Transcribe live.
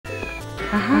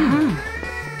You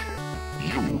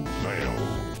fail.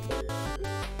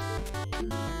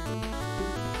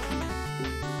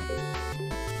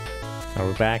 Are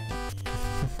we back?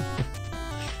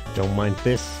 Don't mind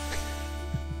this.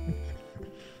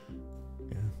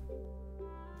 Yeah.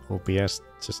 OBS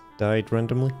just died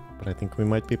randomly, but I think we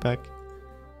might be back.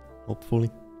 Hopefully.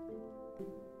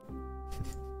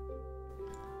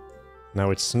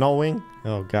 Now it's snowing.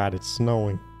 Oh god, it's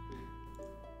snowing.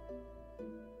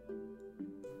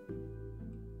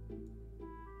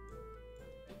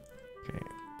 Okay,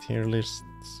 tier list's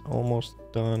almost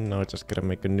done. Now I just gotta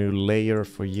make a new layer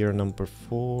for year number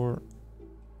 4.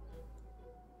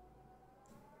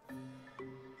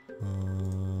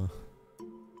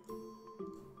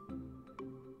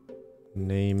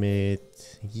 Name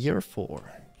it year 4.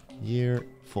 Year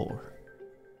 4.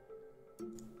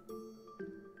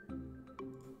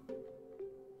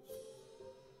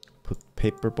 Put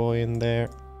Paperboy in there.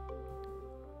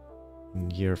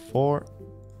 In year 4.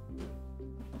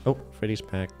 Oh, Freddy's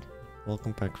back.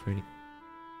 Welcome back, Freddy.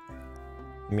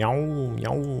 Meow,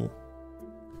 meow.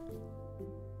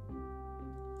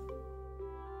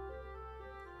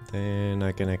 Then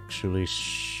I can actually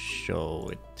show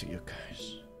it to you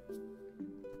guys.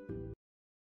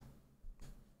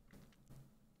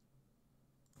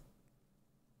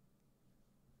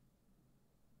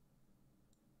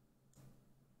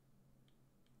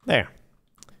 There.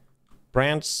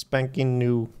 Brand spanking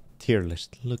new tier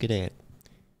list. Look at that.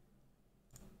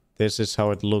 This is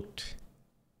how it looked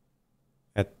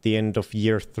at the end of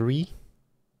year 3.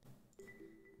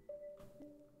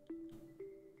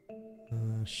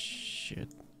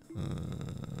 Shit.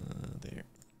 There.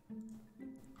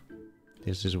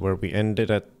 This is where we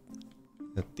ended at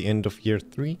the end of year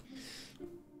 3.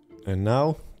 And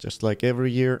now, just like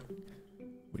every year,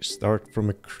 we start from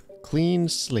a clean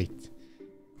slate.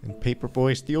 And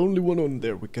Paperboy is the only one on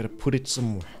there. We gotta put it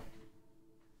somewhere.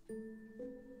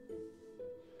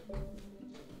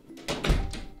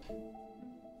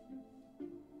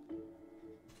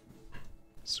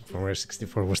 Super Mario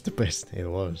 64 was the best. It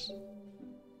was.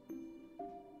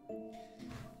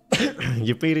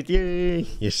 You beat it, yay!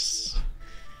 Yes,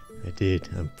 I did.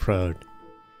 I'm proud.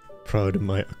 Proud of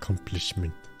my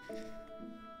accomplishment.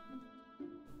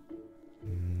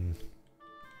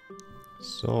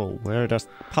 So, where does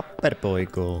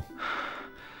Paperboy go?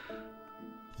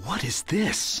 What is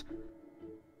this?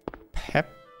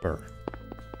 Pepper.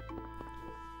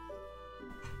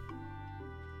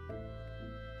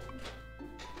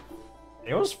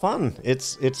 It was fun.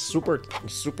 It's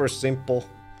super simple.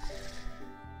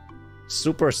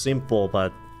 Super simple,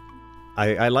 but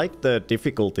I like the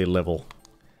difficulty level.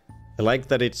 I like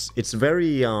that it's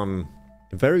very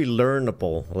very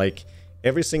learnable. Like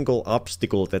every single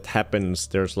obstacle that happens,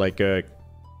 there's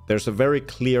a very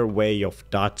clear way of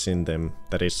dodging them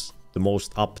that is the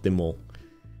most optimal.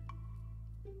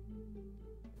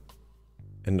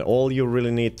 And all you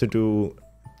really need to do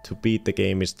to beat the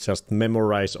game is just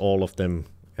memorize all of them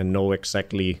and know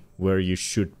exactly where you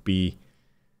should be,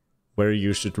 where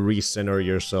you should recenter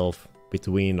yourself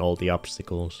between all the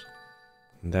obstacles.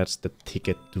 And that's the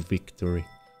ticket to victory.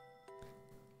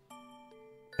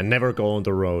 And never go on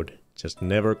the road. Just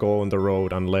never go on the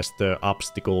road unless the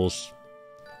obstacles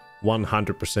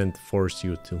 100% force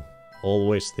you to.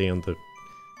 Always stay on the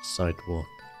sidewalk.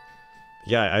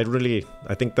 Yeah, I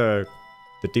think the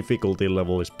difficulty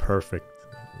level is perfect.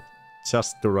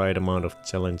 Just the right amount of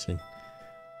challenging.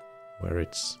 Where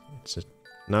it's a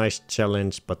nice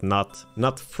challenge, but not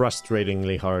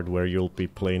frustratingly hard, where you'll be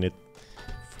playing it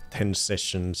for 10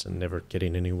 sessions and never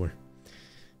getting anywhere.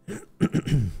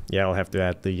 Yeah, I'll have to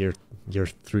add the year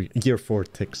 4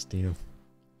 text, you know.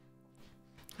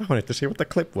 I wanted to see what the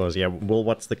clip was. Yeah, we'll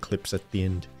watch the clips at the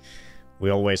end.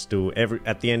 We always do.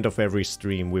 At the end of every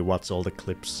stream, we watch all the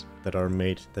clips that are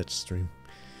made that stream.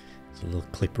 It's a little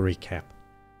clip recap.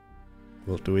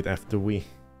 We'll do it after we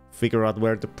figure out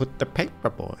where to put the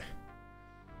Paperboy.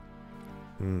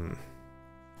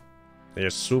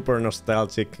 A super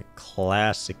nostalgic,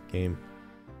 classic game.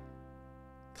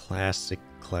 Classic.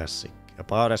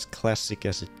 About as classic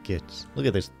as it gets. Look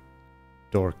at this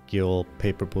dorky old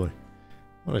Paperboy.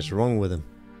 What is wrong with him?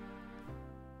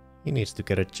 He needs to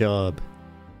get a job.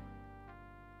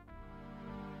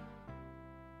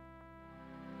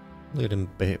 Look at them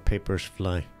papers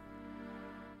fly.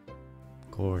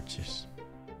 Gorgeous.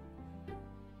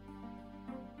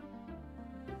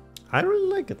 I really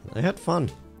like it. I had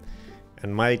fun.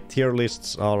 And my tier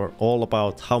lists are all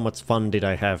about how much fun did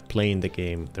I have playing the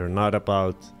game. They're not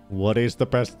about what is the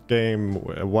best game,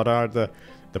 what are the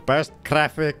best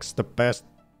graphics, the best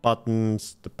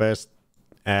buttons, the best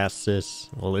asses.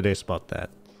 Well, it is about that.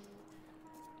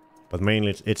 But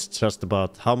mainly it's just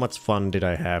about how much fun did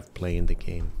I have playing the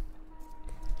game.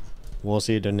 Was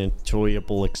it an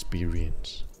enjoyable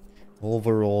experience?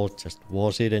 Overall, just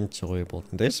was it enjoyable?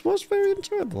 This was very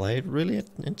enjoyable. I really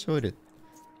enjoyed it.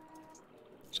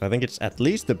 So I think it's at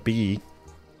least a B.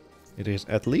 It is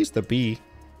at least a B.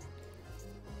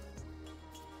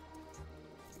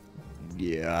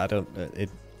 Yeah, I don't... It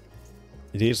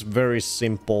is very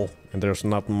simple and there's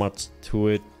not much to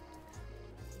it.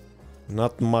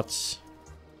 Not much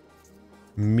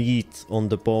meat on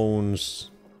the bones.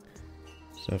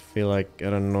 So I feel like, I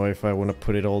don't know if I want to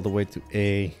put it all the way to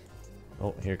A.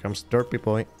 Oh, here comes Derpy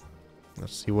Boy.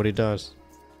 Let's see what he does.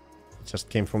 He just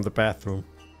came from the bathroom.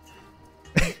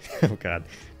 Oh god.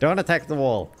 Don't attack the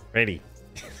wall. Ready.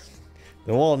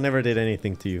 The wall never did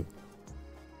anything to you.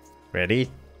 Ready?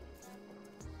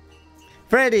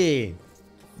 Freddy!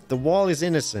 The wall is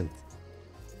innocent.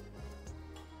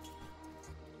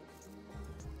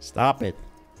 Stop it.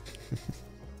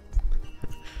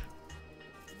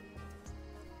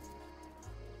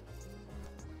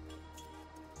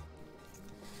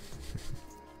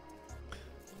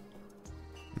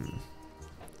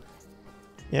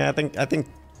 Yeah, I think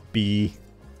B.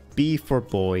 B for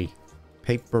boy.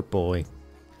 Paperboy.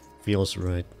 Feels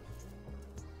right.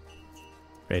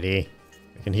 Ready?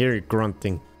 I can hear you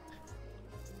grunting.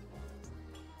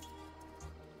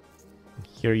 I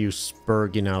hear you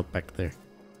spurging out back there.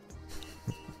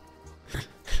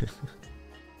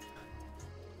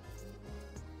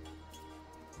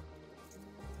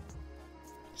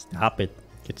 Stop it.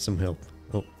 Get some help.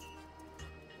 Oh.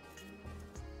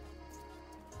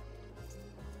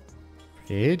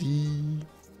 Ready.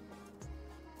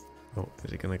 Oh,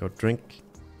 is he gonna go drink?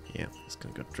 Yeah, he's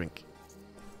gonna go drink.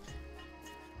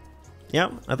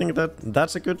 Yeah, I think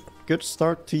that's a good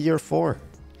start to year 4.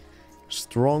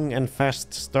 Strong and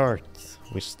fast start.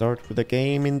 We start with a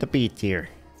game in the B tier.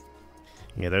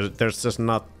 Yeah, there's just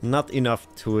not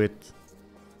enough to it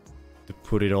to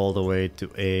put it all the way to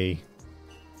A.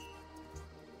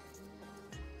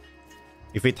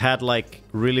 If it had like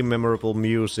really memorable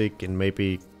music and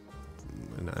maybe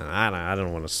I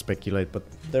don't want to speculate, but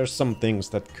there's some things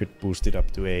that could boost it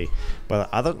up to A. But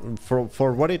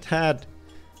for what it had,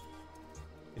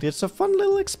 it is a fun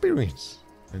little experience,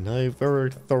 and I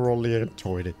very thoroughly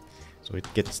enjoyed it. So it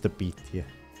gets the B tier.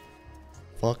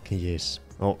 Fuck yes.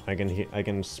 Oh, I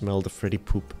can smell the Freddy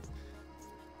poop.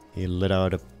 He let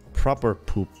out a proper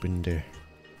poop in there.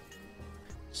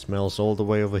 Smells all the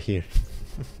way over here.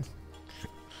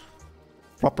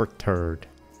 Proper turd.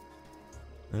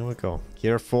 There we go.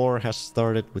 Year 4 has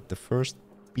started with the first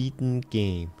beaten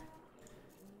game.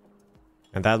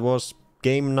 And that was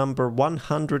game number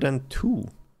 102. We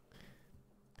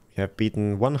have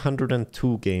beaten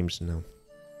 102 games now.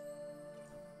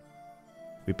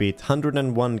 We beat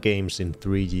 101 games in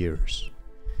 3 years.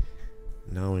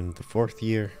 Now in the 4th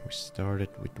year, we started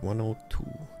with 102.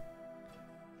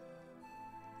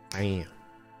 Damn.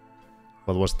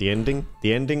 What was the ending?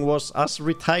 The ending was us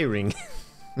retiring.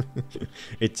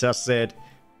 It just said,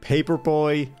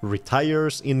 Paperboy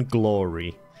retires in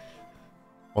glory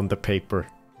on the paper.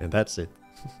 And that's it.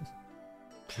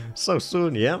 So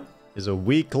soon, yeah? It's a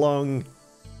week-long,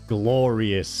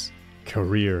 glorious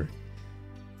career.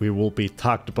 We will be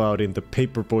talked about in the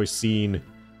Paperboy scene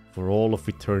for all of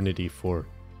eternity for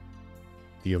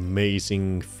the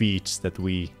amazing feats that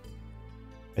we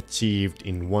achieved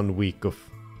in 1 week of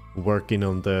working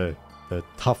on the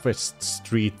toughest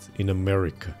street in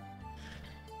America.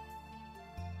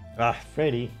 Ah,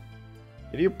 Freddy.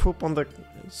 Did you poop on the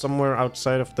somewhere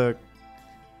outside of the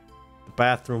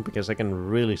bathroom? Because I can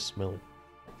really smell it.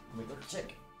 Let me go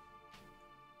check.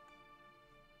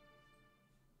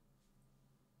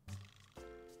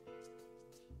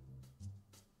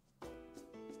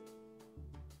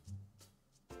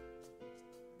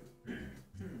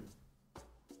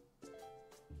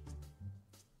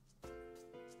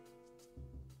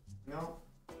 No.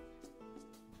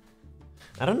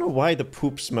 I don't know why the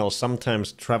poop smell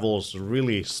sometimes travels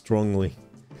really strongly.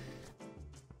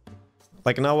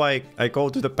 Like now I go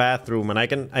to the bathroom and I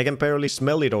can barely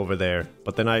smell it over there,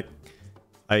 but then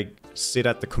I sit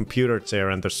at the computer chair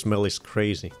and the smell is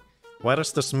crazy. Why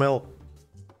does the smell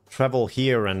travel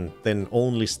here and then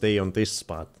only stay on this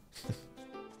spot?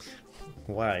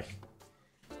 Why?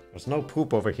 There's no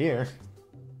poop over here.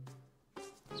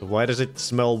 So why does it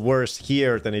smell worse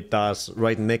here than it does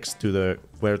right next to the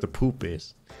where the poop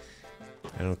is?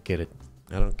 I don't get it.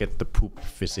 I don't get the poop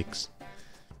physics.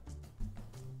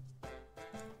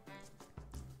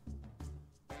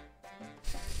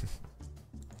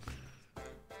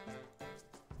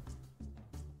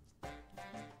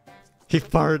 He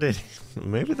farted.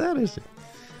 Maybe that is it.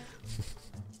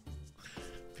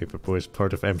 Paperboy is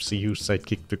part of MCU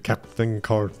sidekick to Captain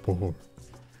Cardboard.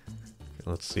 Okay,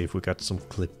 let's see if we got some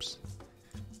clips.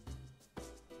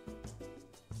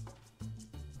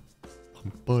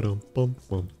 Bum ba-dum bum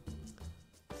bum.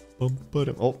 Bum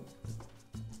ba-dum. Oh.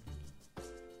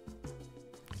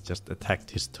 He just attacked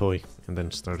his toy and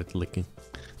then started licking.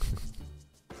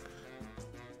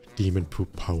 Demon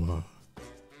poop power.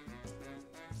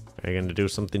 Are you gonna do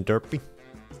something derpy?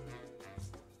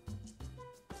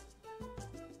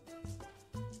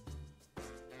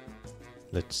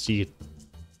 Let's see it.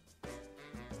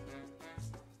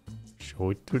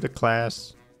 Show it to the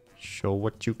class. Show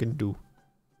what you can do.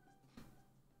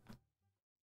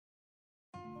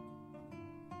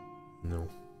 No.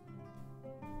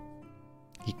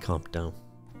 He calmed down.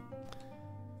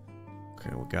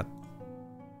 Okay, we got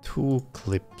 2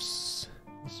 clips.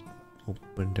 Let's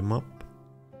open them up.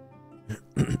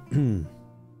 2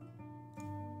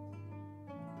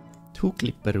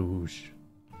 clipperoos.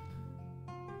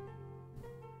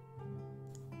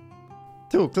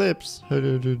 2 clips.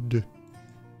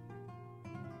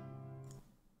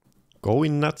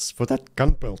 Going nuts for that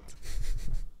gun belt.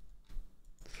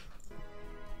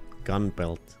 Gun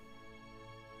belt.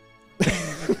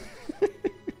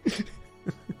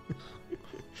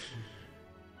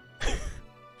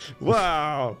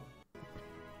 Wow.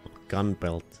 Gun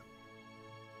belt.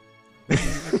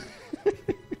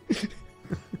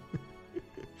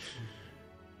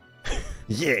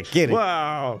 Yeah, get it.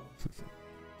 Wow.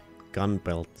 Gun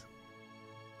belt.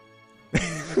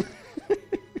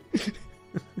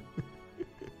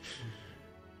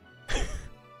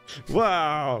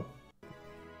 Wow.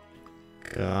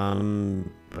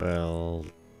 Gun belt.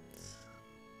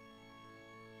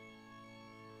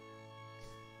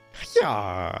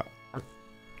 Yeah.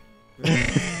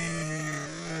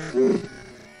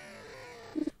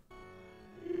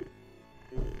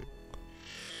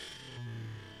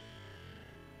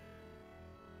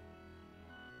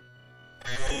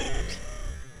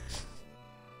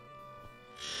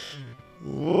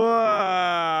 Wow.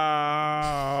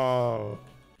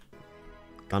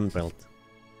 Gun belt.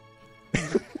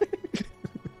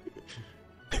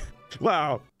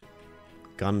 Wow.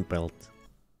 Gun belt.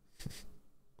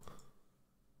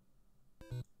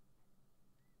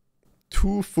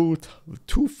 Two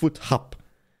foot hop.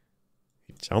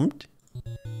 He jumped?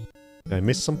 Did I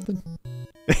miss something?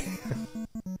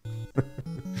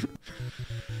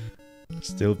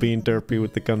 Still being derpy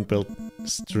with the gun belt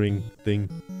string thing.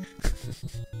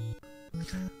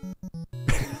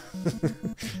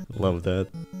 Love that.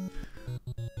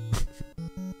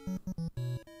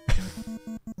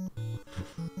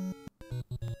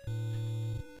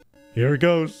 Here it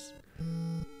goes.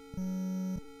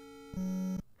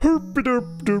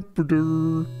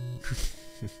 Herp-a-derp-derp-a-der.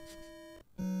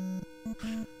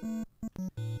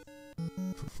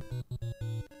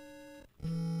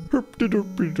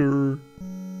 Herp-a-derp-a-der.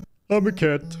 I'm a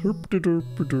cat.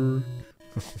 Herp-a-derp-a-der.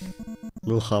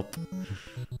 Little hop.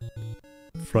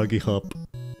 Froggy hop.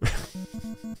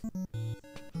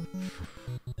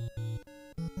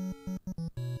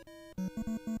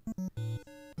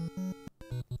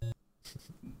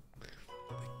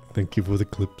 Thank you for the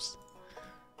clips.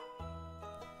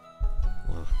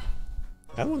 Wow.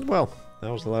 That went well.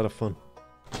 That was a lot of fun.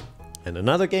 And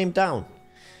another game down.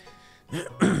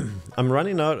 I'm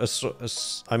running out.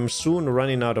 I'm soon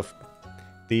running out of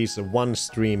these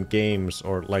one-stream games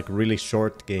or like really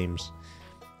short games.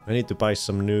 I need to buy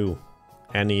some new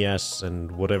NES and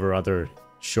whatever other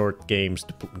short games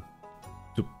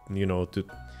to you know, to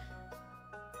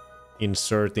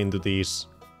insert into these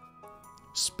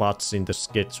spots in the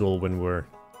schedule when we're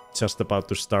just about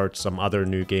to start some other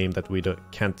new game that we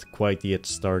can't quite yet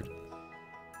start.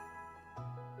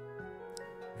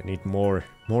 I need more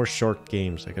short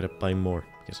games. I gotta buy more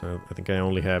because I think I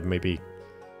only have maybe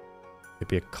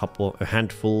a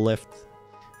handful left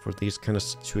for these kind of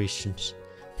situations.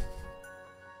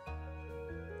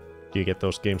 Do you get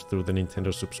those games through the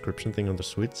Nintendo subscription thing on the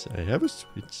Switch? I have a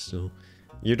Switch, so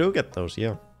you do get those,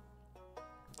 yeah.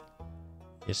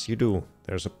 Yes, you do.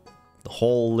 There's a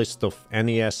whole list of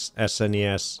NES,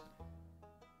 SNES,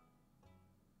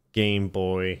 Game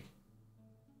Boy,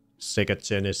 Sega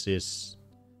Genesis,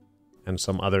 and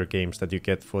some other games that you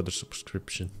get for the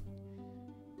subscription.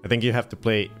 I think you have to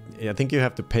pay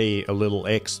a little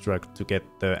extra to get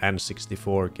the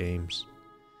N64 games.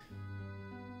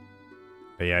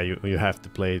 But yeah, you have to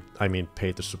pay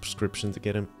the subscription to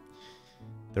get them.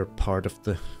 They're part of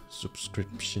the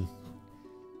subscription.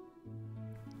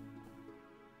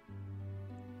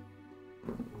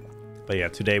 But yeah,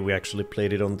 today we actually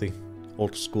played it on the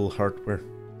old school hardware.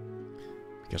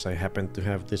 Because I happen to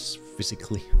have this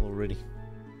physically already.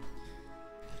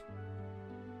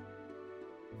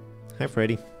 Hi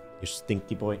Freddy, you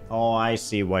stinky boy. Oh, I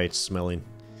see why it's smelling.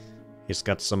 He's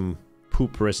got some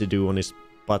poop residue on his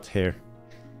butt hair.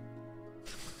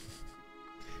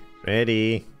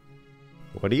 Freddy,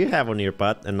 what do you have on your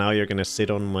butt? And now you're gonna sit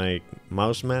on my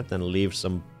mouse mat and leave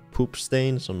some poop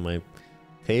stains on my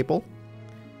table?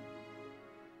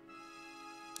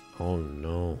 Oh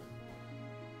no.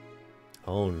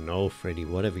 Oh no, Freddy,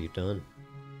 what have you done?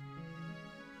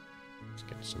 Let's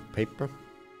get some paper.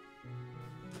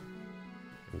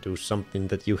 And do something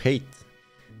that you hate.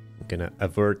 I'm gonna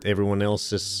avert everyone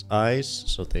else's eyes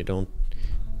so they don't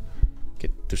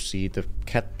get to see the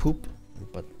cat poop.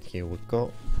 But here we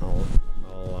go.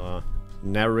 I'll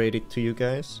narrate it to you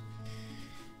guys.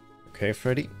 Okay,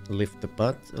 Freddy, lift the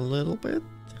butt a little bit.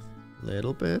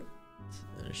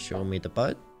 And show me the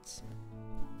butt.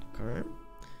 Okay.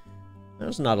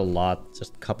 There's not a lot,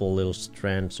 just a couple little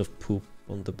strands of poop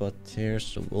on the butt here.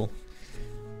 So we'll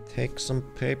take some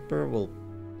paper, we'll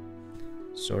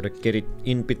sort of get it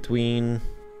in between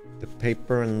the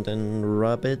paper and then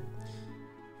rub it.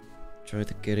 Try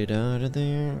to get it out of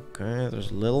there. Okay,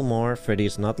 there's a little more.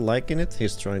 Freddy's not liking it.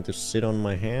 He's trying to sit on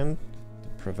my hand to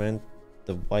prevent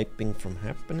the wiping from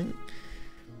happening.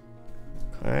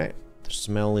 Okay, the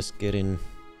smell is getting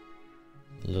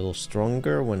a little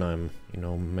stronger when I'm, you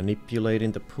know,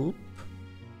 manipulating the poop.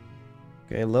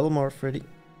 Okay, a little more, Freddy.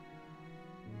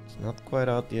 It's not quite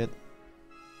out yet.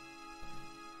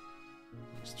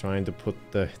 He's trying to put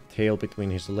the tail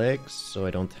between his legs so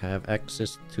I don't have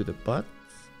access to the butt.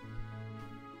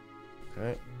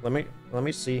 Okay, let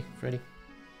me see, Freddy.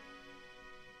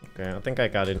 Okay, I think I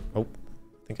got it. Oh,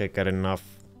 I think I got enough.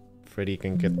 Freddy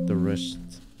can get the rest.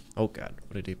 Oh god,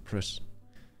 what did he press?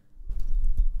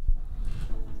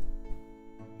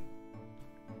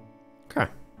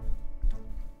 Okay.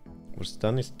 What's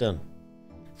done is done.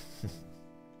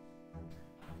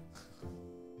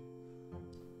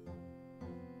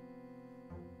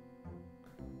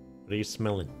 What are you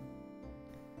smelling?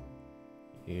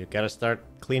 You gotta start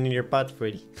cleaning your butt,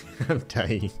 Freddy. I'm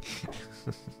dying.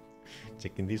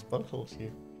 Checking these buttholes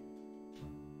here.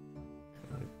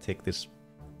 Take this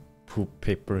poop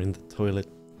paper in the toilet.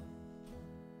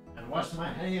 And wash my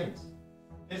hands.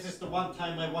 This is the one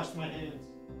time I wash my hands.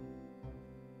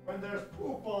 When there's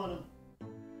poop on them.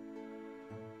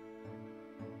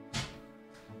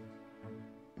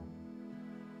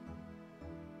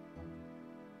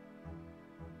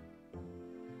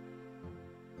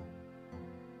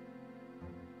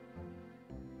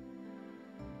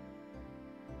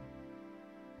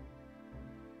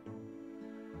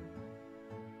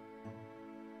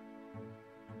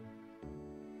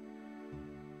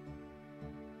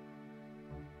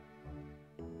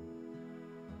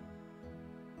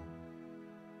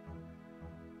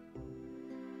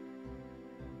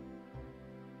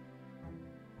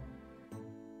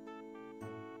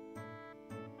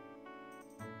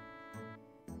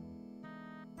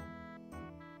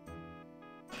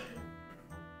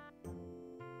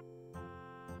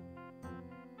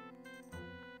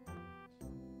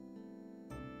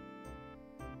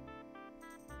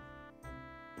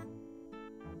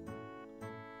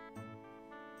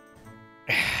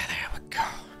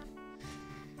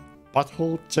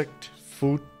 Butthole checked,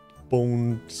 food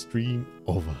bone stream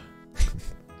over.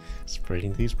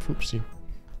 Spreading these poops here.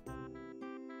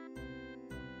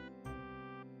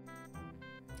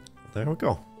 There we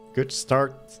go. Good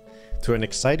start to an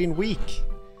exciting week.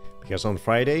 Because on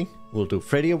Friday we'll do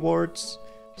Freddy Awards.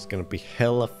 It's gonna be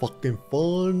hella fucking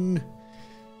fun.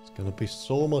 It's gonna be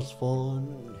so much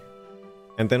fun.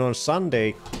 And then on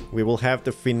Sunday, we will have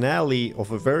the finale of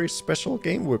a very special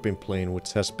game we've been playing,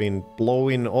 which has been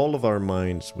blowing all of our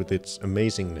minds with its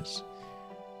amazingness.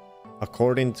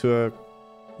 According to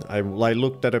I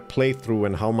looked at a playthrough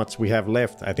and how much we have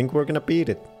left. I think we're gonna beat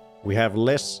it. We have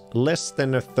less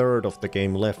than a third of the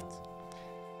game left.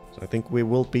 So I think we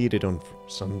will beat it on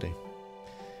Sunday.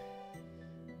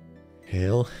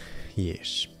 Hell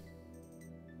yes.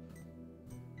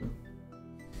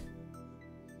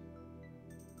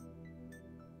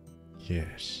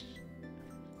 Yes.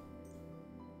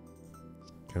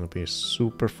 It's gonna be a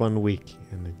super fun week,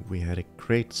 and we had a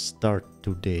great start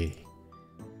today.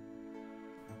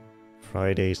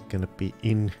 Friday is gonna be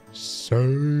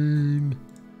insane.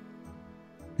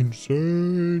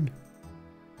 Insane.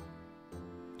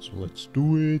 So let's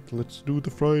do it. Let's do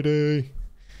the Friday.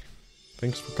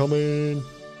 Thanks for coming.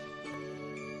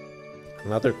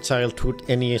 Another childhood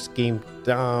NES game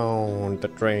down the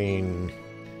drain.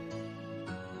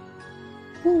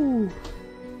 Woo.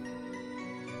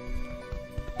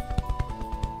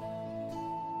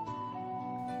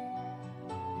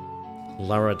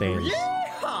 Lara dance.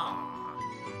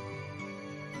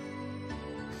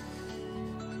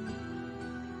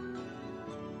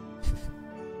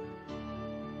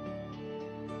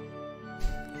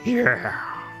 Yeah.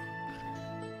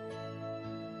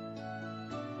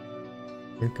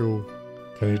 Cool.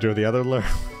 Can you do the other Lara?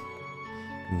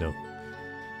 No.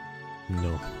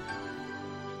 No.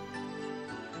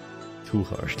 Too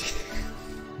hard.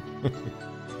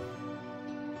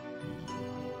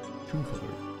 Too hard.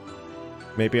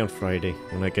 Maybe on Friday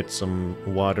when I get some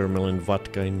watermelon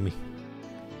vodka in me.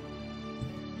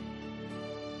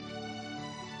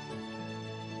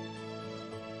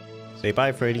 Say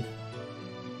bye, Freddy.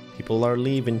 People are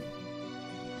leaving.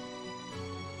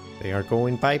 They are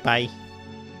going bye-bye.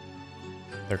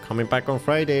 They're coming back on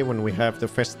Friday when we have the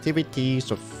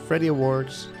festivities of Freddy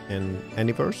Awards and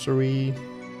anniversary.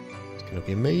 It's gonna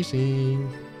be amazing.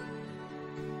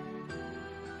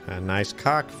 A nice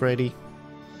cock, Freddy.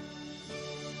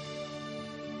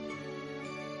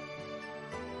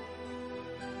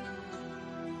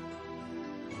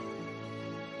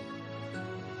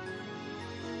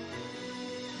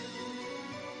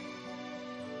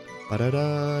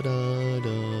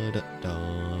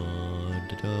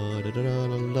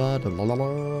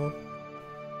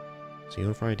 See you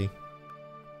on Friday.